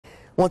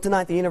Well,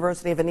 tonight the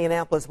University of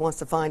Indianapolis wants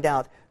to find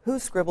out who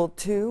scribbled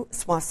 2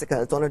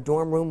 swastikas on a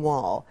dorm room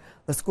wall.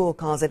 The school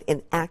calls it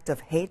an act of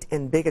hate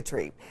and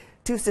bigotry.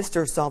 2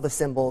 sisters saw the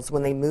symbols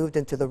when they moved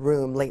into the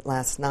room late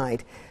last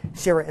night.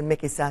 Shira and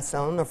Mickey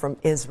Sasson are from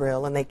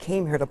Israel, and they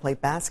came here to play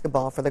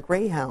basketball for the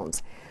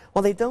Greyhounds.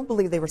 While they don't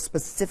believe they were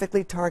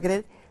specifically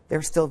targeted,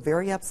 they're still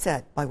very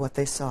upset by what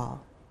they saw.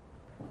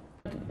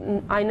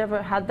 I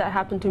never had that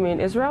happen to me in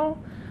Israel,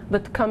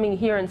 but coming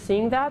here and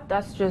seeing that,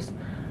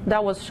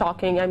 that was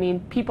shocking. I mean,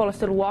 people are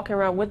still walking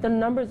around with the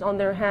numbers on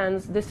their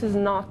hands. This is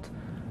not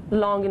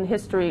long in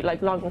history,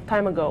 like long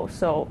time ago.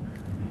 So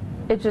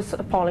it's just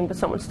appalling that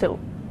someone still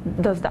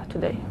does that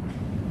today.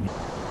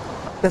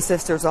 The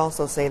sisters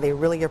also say they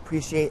really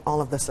appreciate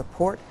all of the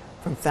support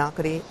from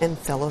faculty and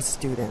fellow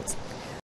students.